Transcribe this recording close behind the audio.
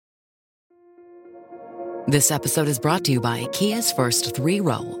This episode is brought to you by Kia's first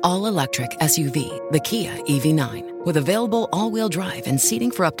three-row, all-electric SUV, the Kia EV9, with available all-wheel drive and seating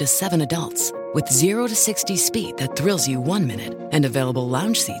for up to 7 adults, with 0 to 60 speed that thrills you 1 minute and available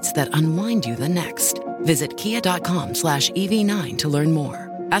lounge seats that unwind you the next. Visit kia.com/EV9 to learn more.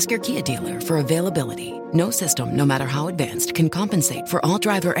 Ask your Kia dealer for availability. No system, no matter how advanced, can compensate for all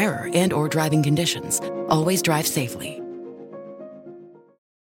driver error and or driving conditions. Always drive safely.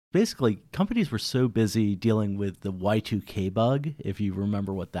 Basically, companies were so busy dealing with the Y2K bug, if you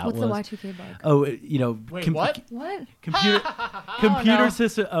remember what that was. What's the Y2K bug? Oh, Wait, what? What? Computer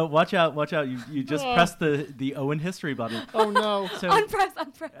system. Watch out! You just pressed the Owen history button. Oh no! So, Unpress. so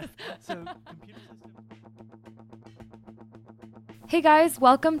computer system. Hey guys,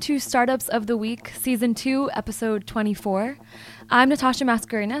 welcome to Startups of the Week, Season 2, Episode 24. I'm Natasha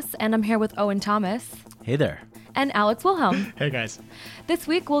Mascarenas, and I'm here with Owen Thomas. Hey there. And Alex Wilhelm. Hey guys. This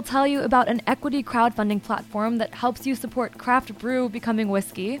week, we'll tell you about an equity crowdfunding platform that helps you support craft brew becoming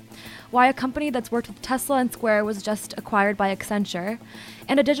whiskey, why a company that's worked with Tesla and Square was just acquired by Accenture,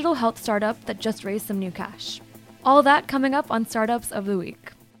 and a digital health startup that just raised some new cash. All that coming up on Startups of the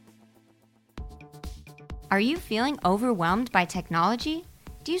Week. Are you feeling overwhelmed by technology?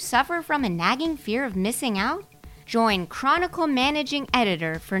 Do you suffer from a nagging fear of missing out? Join Chronicle Managing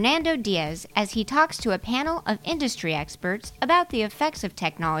Editor Fernando Diaz as he talks to a panel of industry experts about the effects of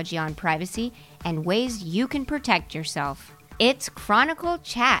technology on privacy and ways you can protect yourself. It's Chronicle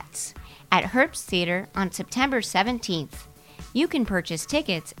Chats at Herbst Theater on September 17th. You can purchase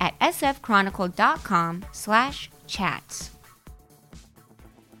tickets at sfchronicle.com/chats.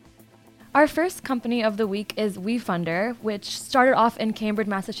 Our first company of the week is WeFunder, which started off in Cambridge,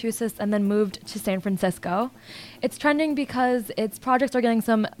 Massachusetts, and then moved to San Francisco. It's trending because its projects are getting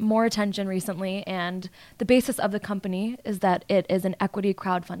some more attention recently, and the basis of the company is that it is an equity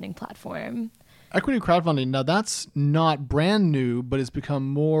crowdfunding platform. Equity crowdfunding, now that's not brand new, but it's become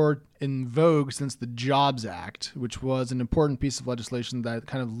more in vogue since the Jobs Act, which was an important piece of legislation that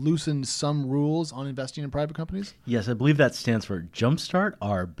kind of loosened some rules on investing in private companies. Yes, I believe that stands for Jumpstart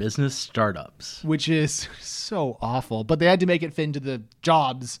Our Business Startups. Which is so awful, but they had to make it fit into the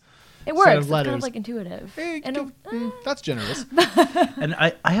jobs. It works. It's letters. kind of like intuitive. That's generous. And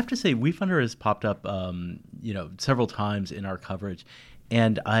I have to say, WeFunder has popped up several times in our coverage.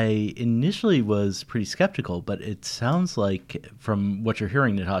 And I initially was pretty skeptical, but it sounds like, from what you're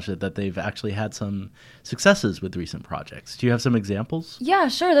hearing, Natasha, that they've actually had some successes with recent projects. Do you have some examples? Yeah,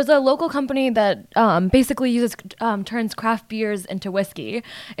 sure. There's a local company that basically turns craft beers into whiskey.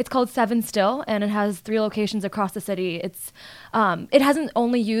 It's called Seven Still, and it has 3 locations across the city. It hasn't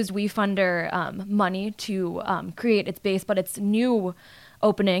only used WeFunder money to create its base, but its new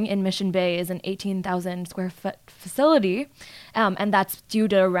opening in Mission Bay is an 18,000 square foot facility, and that's due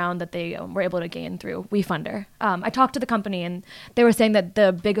to a round that they were able to gain through WeFunder. I talked to the company, and they were saying that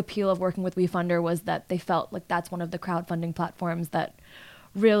the big appeal of working with WeFunder was that they felt like that's one of the crowdfunding platforms that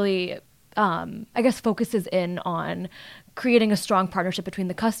really, focuses in on creating a strong partnership between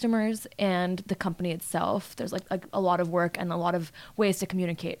the customers and the company itself. There's like a lot of work and a lot of ways to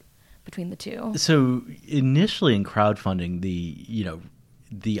communicate between the two. So initially in crowdfunding,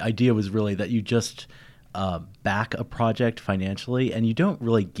 the idea was really that you just back a project financially, and you don't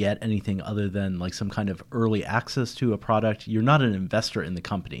really get anything other than like some kind of early access to a product. You're not an investor in the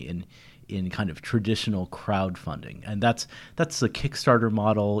company in kind of traditional crowdfunding, and that's the Kickstarter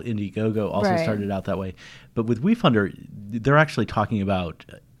model. Indiegogo also started out that way, but with WeFunder, they're actually talking about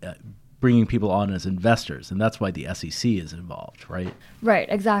bringing people on as investors, and that's why the SEC is involved, right? Right,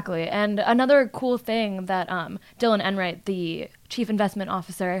 exactly. And another cool thing that Dylan Enright, the chief investment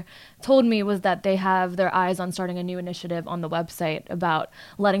officer, told me was that they have their eyes on starting a new initiative on the website about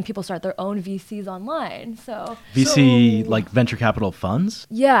letting people start their own VCs online. So like venture capital funds?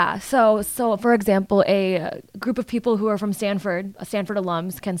 Yeah. So for example, a group of people who are from Stanford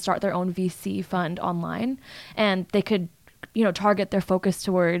alums can start their own VC fund online, and they could target their focus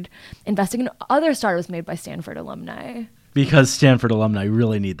toward investing in other startups made by Stanford alumni. Because Stanford alumni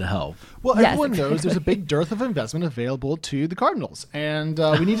really need the help. Well, everyone knows there's a big dearth of investment available to the Cardinals, and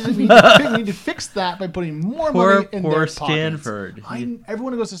we need to fix that by putting more money in their pockets. Stanford.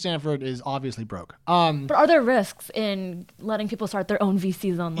 Everyone who goes to Stanford is obviously broke. But are there risks in letting people start their own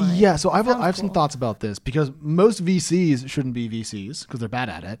VCs online? Yeah, so I have some thoughts about this, because most VCs shouldn't be VCs because they're bad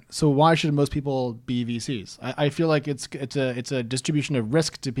at it. So why should most people be VCs? I feel like it's a distribution of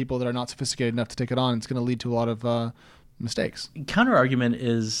risk to people that are not sophisticated enough to take it on. It's going to lead to a lot of mistakes. Counter argument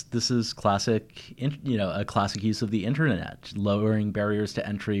is this is classic, a classic use of the internet, lowering barriers to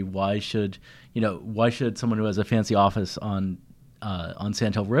entry. Why should someone who has a fancy office on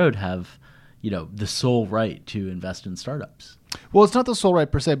Sand Hill Road have, the sole right to invest in startups. Well, it's not the sole right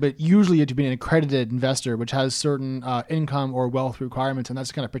per se, but usually you have to be an accredited investor, which has certain income or wealth requirements, and that's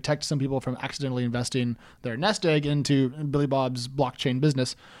to kind of protect some people from accidentally investing their nest egg into Billy Bob's blockchain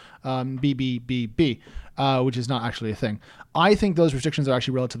business, BBBB, which is not actually a thing. I think those restrictions are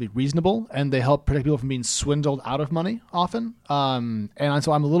actually relatively reasonable, and they help protect people from being swindled out of money often. And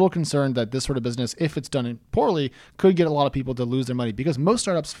so I'm a little concerned that this sort of business, if it's done poorly, could get a lot of people to lose their money because most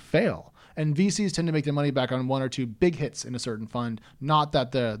startups fail. And VCs tend to make their money back on one or two big hits in a certain fund, not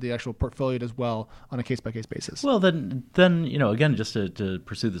that the actual portfolio does well on a case-by-case basis. Well, then again, just to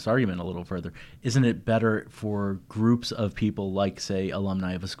pursue this argument a little further, isn't it better for groups of people like, say,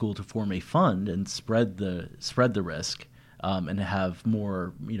 alumni of a school to form a fund and spread the risk and have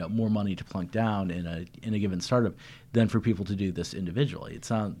more money to plunk down in a given startup than for people to do this individually?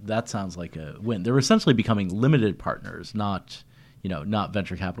 That sounds like a win. They're essentially becoming limited partners, not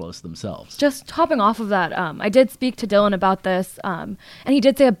venture capitalists themselves. Just hopping off of that, I did speak to Dylan about this, and he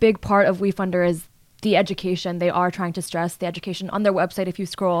did say a big part of WeFunder is the education. They are trying to stress the education on their website. If you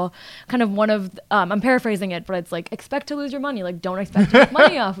scroll, kind of one of, I'm paraphrasing it, but it's like, expect to lose your money. Like, don't expect to make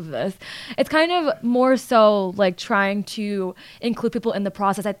money off of this. It's kind of more so like trying to include people in the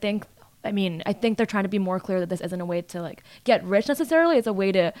process. I think they're trying to be more clear that this isn't a way to like get rich necessarily. It's a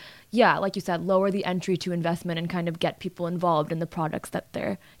way to, like you said, lower the entry to investment and kind of get people involved in the products that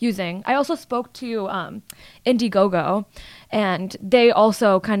they're using. I also spoke to Indiegogo, and they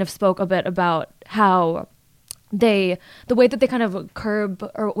also kind of spoke a bit about how the way that they kind of curb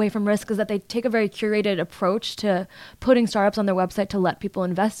or away from risk is that they take a very curated approach to putting startups on their website to let people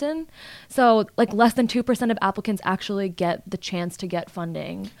invest in. So like less than 2% of applicants actually get the chance to get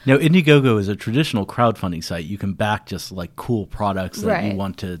funding. Now, Indiegogo is a traditional crowdfunding site. You can back just like cool products that you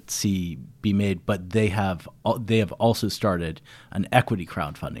want to see be made, but they have also started an equity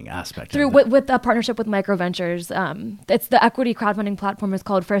crowdfunding aspect with a partnership with MicroVentures. It's the equity crowdfunding platform is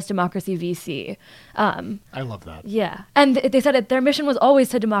called First Democracy VC. I love that. Yeah, and they said their mission was always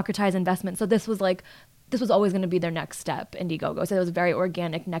to democratize investment. So this was always going to be their next step. Indiegogo, so it was a very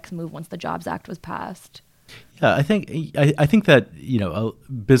organic next move once the Jobs Act was passed. Yeah, I think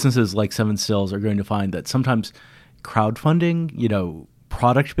that businesses like Seven Stills are going to find that sometimes crowdfunding,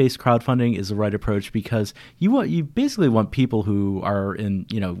 product-based crowdfunding is the right approach because you basically want people who are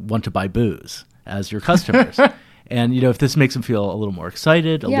want to buy booze as your customers. And, if this makes them feel a little more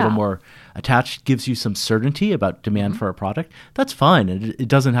excited, a little more attached, gives you some certainty about demand for a product, that's fine. It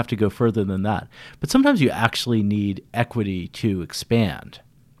doesn't have to go further than that. But sometimes you actually need equity to expand.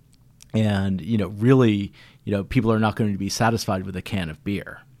 And, really, people are not going to be satisfied with a can of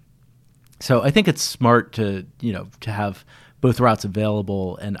beer. So I think it's smart to have both routes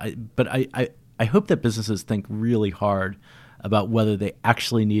available. But I hope that businesses think really hard about whether they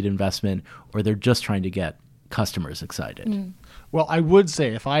actually need investment or they're just trying to get customers excited. Well, I would say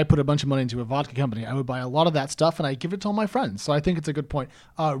if I put a bunch of money into a vodka company, I would buy a lot of that stuff and I give it to all my friends. So I think it's a good point.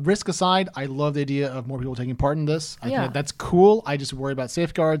 Risk aside, I love the idea of more people taking part in this. I think that's cool. I just worry about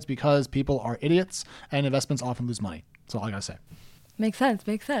safeguards because people are idiots and investments often lose money. That's all I gotta say. Makes sense.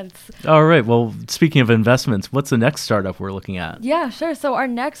 All right. Well, speaking of investments, what's the next startup we're looking at? Yeah, sure. So our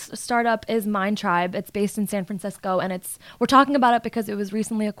next startup is Mindtribe. It's based in San Francisco, and we're talking about it because it was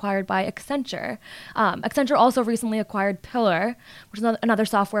recently acquired by Accenture. Accenture also recently acquired Pillar, which is another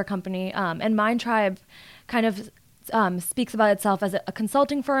software company. And Mindtribe kind of speaks about itself as a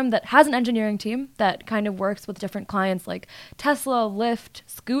consulting firm that has an engineering team that kind of works with different clients like Tesla, Lyft,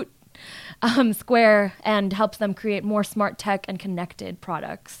 Scoot, Square, and helps them create more smart tech and connected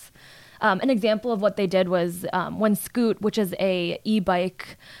products. An example of what they did was when Scoot, which is a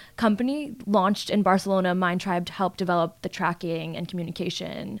e-bike company, launched in Barcelona, Mindtribe helped develop the tracking and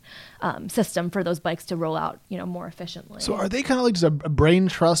communication system for those bikes to roll out, more efficiently. So are they kind of like just a brain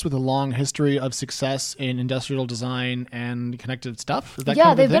trust with a long history of success in industrial design and connected stuff? Is that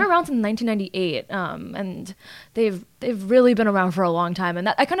kind of they've been around since 1998, and they've really been around for a long time. And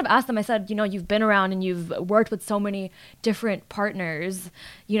I kind of asked them, I said, you've been around and you've worked with so many different partners,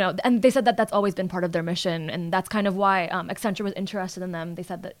 and they said that that's always been part of their mission. And that's kind of why Accenture was interested in them. They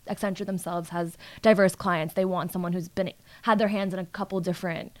said that Accenture themselves has diverse clients. They want someone who's had their hands in a couple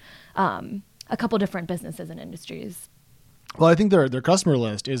different businesses and industries. Well, I think their customer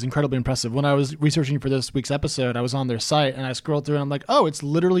list is incredibly impressive. When I was researching for this week's episode, I was on their site and I scrolled through and I'm like, oh, it's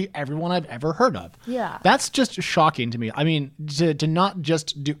literally everyone I've ever heard of. Yeah. That's just shocking to me. I mean, to not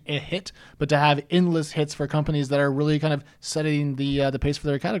just do a hit, but to have endless hits for companies that are really kind of setting the pace for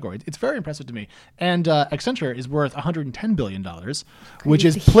their category. It's very impressive to me. And Accenture is worth $110 billion, which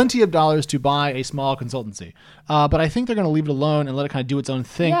is plenty of dollars to buy a small consultancy. But I think they're going to leave it alone and let it kind of do its own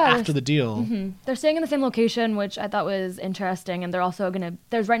thing after the deal. They're staying in the same location, which I thought was interesting. And they're also going to,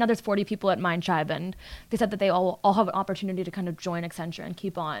 there's 40 people at Mindtribe, and they said that they all have an opportunity to kind of join Accenture and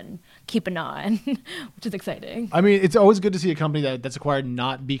keep on, which is exciting. I mean, it's always good to see a company that's acquired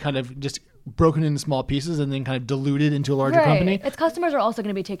not be kind of just broken into small pieces and then kind of diluted into a larger company. Its customers are also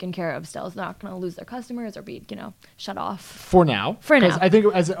going to be taken care of still. It's not going to lose their customers or be, shut off. For now. Because I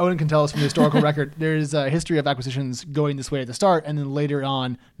think, as Owen can tell us from the historical record, there's a history of acquisitions going this way at the start and then later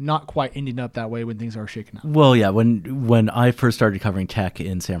on not quite ending up that way when things are shaken up. Well, yeah, when I first started covering tech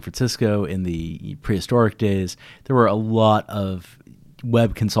in San Francisco in the prehistoric days, there were a lot of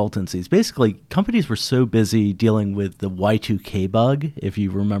web consultancies. Basically, companies were so busy dealing with the Y2K bug, if you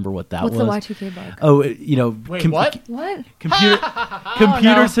remember what that was. What's the Y2K bug? Oh, Wait, what? What?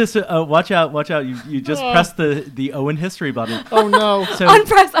 Computer system. Oh, watch out. You just pressed the Owen history button. Oh, no. So,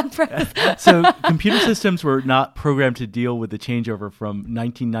 unpress. So computer systems were not programmed to deal with the changeover from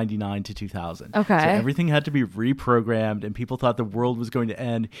 1999 to 2000. Okay. So everything had to be reprogrammed, and people thought the world was going to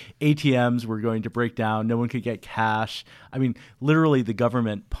end. ATMs were going to break down. No one could get cash. I mean, literally, the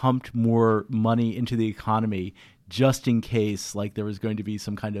government pumped more money into the economy just in case there was going to be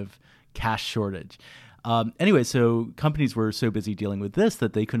some kind of cash shortage. Anyway, so companies were so busy dealing with this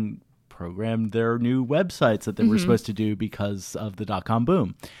that they couldn't program their new websites that they were supposed to do because of the dot-com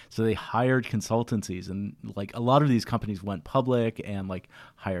boom. So they hired consultancies, and a lot of these companies went public and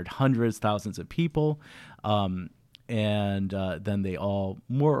hired hundreds, thousands of people. And then they all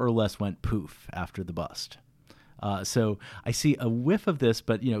more or less went poof after the bust. So I see a whiff of this,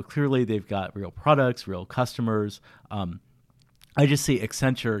 but clearly they've got real products, real customers. I just see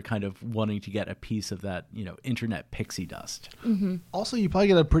Accenture kind of wanting to get a piece of that, internet pixie dust. Mm-hmm. Also, you probably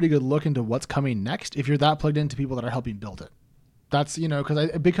get a pretty good look into what's coming next if you're that plugged into people that are helping build it. That's,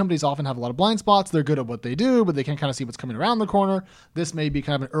 because big companies often have a lot of blind spots. They're good at what they do, but they can't kind of see what's coming around the corner. This may be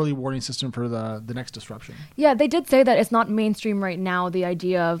kind of an early warning system for the next disruption. Yeah, they did say that it's not mainstream right now, the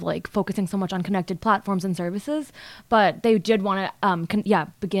idea of focusing so much on connected platforms and services, but they did want to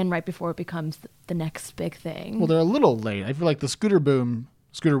begin right before it becomes the next big thing. Well, they're a little late. I feel like the scooter boom,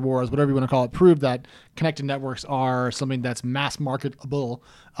 scooter wars, whatever you want to call it, proved that connected networks are something that's mass marketable,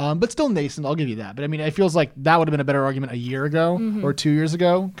 but still nascent. I'll give you that. But I mean, it feels like that would have been a better argument a year ago or 2 years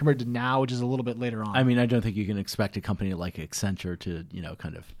ago compared to now, which is a little bit later on. I mean, I don't think you can expect a company like Accenture to,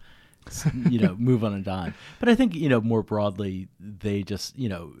 kind of, move on a dime. But I think, more broadly, they just,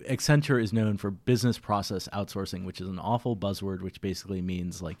 Accenture is known for business process outsourcing, which is an awful buzzword, which basically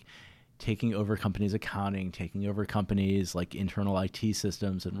means taking over companies' accounting, taking over companies' internal IT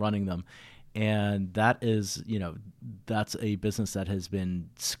systems and running them. And that is, that's a business that has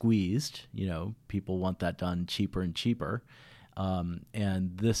been squeezed. People want that done cheaper and cheaper.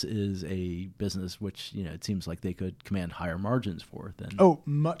 And this is a business which, it seems like they could command higher margins for than. Oh,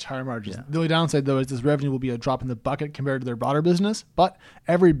 much higher margins. Yeah. The only downside, though, is this revenue will be a drop in the bucket compared to their broader business, but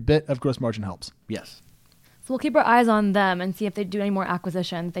every bit of gross margin helps. Yes. So we'll keep our eyes on them and see if they do any more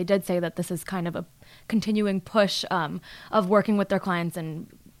acquisitions. They did say that this is kind of a continuing push of working with their clients and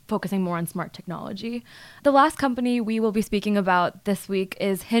focusing more on smart technology. The last company we will be speaking about this week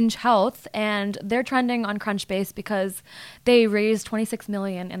is Hinge Health, and they're trending on Crunchbase because they raised $26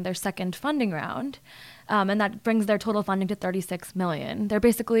 million in their second funding round. And that brings their total funding to $36 million. They're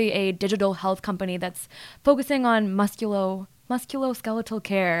basically a digital health company that's focusing on musculoskeletal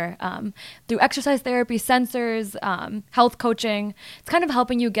care through exercise therapy, sensors, health coaching. It's kind of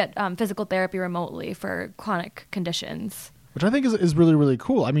helping you get physical therapy remotely for chronic conditions. Which I think is really, really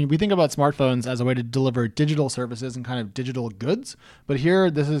cool. I mean, we think about smartphones as a way to deliver digital services and kind of digital goods. But here,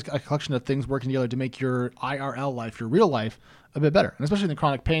 this is a collection of things working together to make your IRL life, your real life, a bit better. And especially in the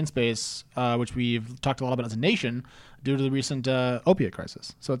chronic pain space, which we've talked a lot about as a nation due to the recent opiate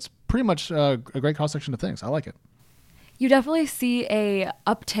crisis. So it's pretty much a great cross-section of things. I like it. You definitely see a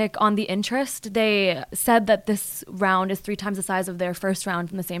uptick on the interest. They said that this round is 3 times the size of their first round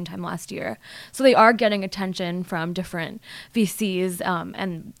from the same time last year. So they are getting attention from different VCs.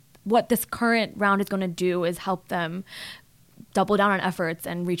 And what this current round is going to do is help them double down on efforts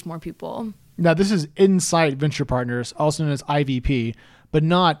and reach more people. Now, this is Insight Venture Partners, also known as IVP, but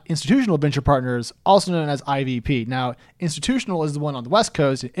not Institutional Venture Partners, also known as IVP. Now, Institutional is the one on the West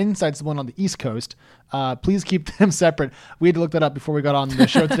Coast, and Insight's the one on the East Coast. Please keep them separate. We had to look that up before we got on the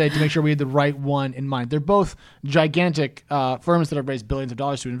show today to make sure we had the right one in mind. They're both gigantic firms that have raised billions of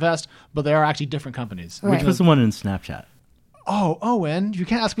dollars to invest, but they are actually different companies. Right. Which was the one in Snapchat? Oh, Owen, you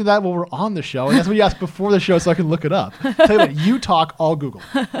can't ask me that while we're on the show. And that's what you asked before the show so I can look it up. Tell you what, you talk, I'll Google.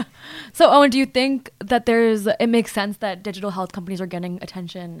 So, Owen, do you think that it makes sense that digital health companies are getting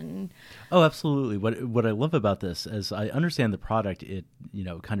attention? Oh, absolutely. What I love about this, as I understand the product, it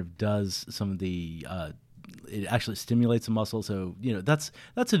kind of does some of the it actually stimulates the muscle. So that's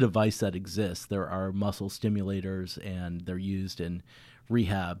a device that exists. There are muscle stimulators, and they're used in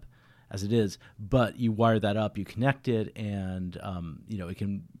rehab as it is. But you wire that up, you connect it, and it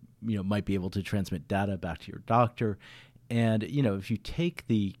can might be able to transmit data back to your doctor. And, if you take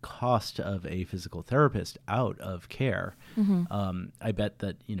the cost of a physical therapist out of care, I bet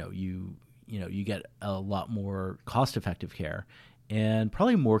that, you get a lot more cost-effective care and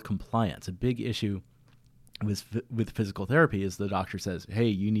probably more compliance. A big issue with physical therapy is the doctor says, hey,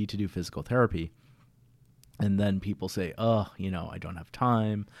 you need to do physical therapy. And then people say, I don't have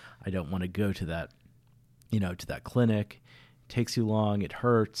time. I don't want to go to that, to that clinic. It takes too long. It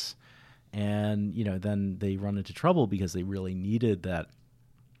hurts. And, then they run into trouble because they really needed that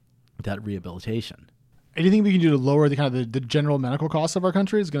rehabilitation. Anything we can do to lower the general medical costs of our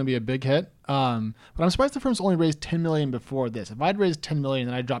country is going to be a big hit. But I'm surprised the firm's only raised $10 million before this. If I'd raised $10 million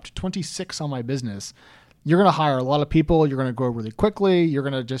and I dropped 26 on my business, you're going to hire a lot of people. You're going to grow really quickly. You're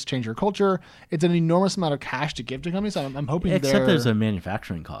going to just change your culture. It's an enormous amount of cash to give to companies. I'm hoping Except there's a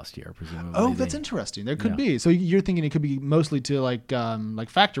manufacturing cost here, presumably. Oh, that's interesting. There could be. So you're thinking it could be mostly to like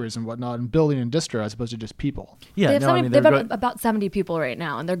factories and whatnot and building and distro as opposed to just people. Yeah, they've got about 70 people right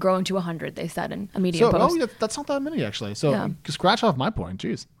now, and they're growing to 100, they said in a Medium post. Oh, that's not that many, actually. So scratch off my point.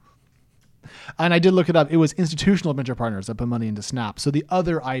 Jeez. And I did look it up. It was Institutional Venture Partners that put money into Snap. So the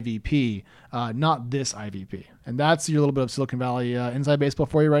other IVP, not this IVP. And that's your little bit of Silicon Valley inside baseball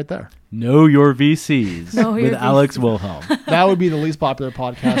for you right there. Know Your VCs with Alex Wilhelm. That would be the least popular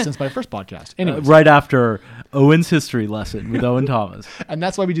podcast since my first podcast. Anyways. Right after Owen's history lesson with Owen Thomas. And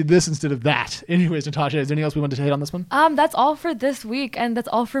that's why we did this instead of that. Anyways, Natasha, is there anything else we wanted to hit on this one? That's all for this week, and that's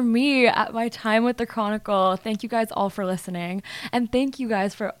all for me at my time with the Chronicle. Thank you guys all for listening, and thank you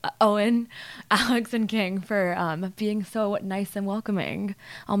guys for Owen, Alex, and King for being so nice and welcoming.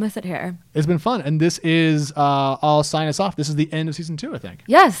 I'll miss it here. It's been fun, and this is I'll sign us off. This is the end of season 2, I think.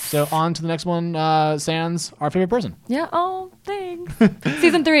 Yes. So on to the next one. Sans, our favorite person. Yeah. Oh, thanks.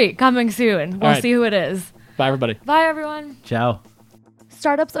 Season 3 coming soon. We'll see who it is. Bye, everybody. Bye, everyone. Ciao.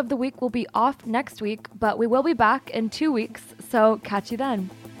 Startups of the Week will be off next week, but we will be back in 2 weeks, so catch you then.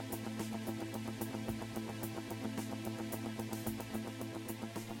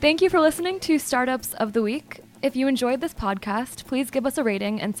 Thank you for listening to Startups of the Week. If you enjoyed this podcast, please give us a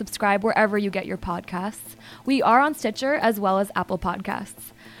rating and subscribe wherever you get your podcasts. We are on Stitcher as well as Apple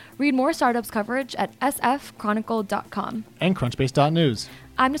Podcasts. Read more startups coverage at sfchronicle.com. And crunchbase.news.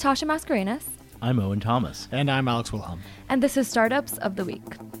 I'm Natasha Mascarenas. I'm Owen Thomas. And I'm Alex Wilhelm. And this is Startups of the Week.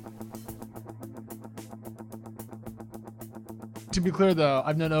 To be clear, though,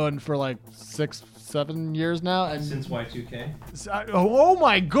 I've known Owen for like 6-7 years now. And since Y2K? Oh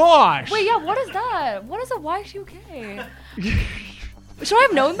my gosh! Wait, yeah, what is that? What is a Y2K? Should I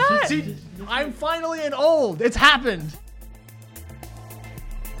have known that? See, I'm finally an old. It's happened.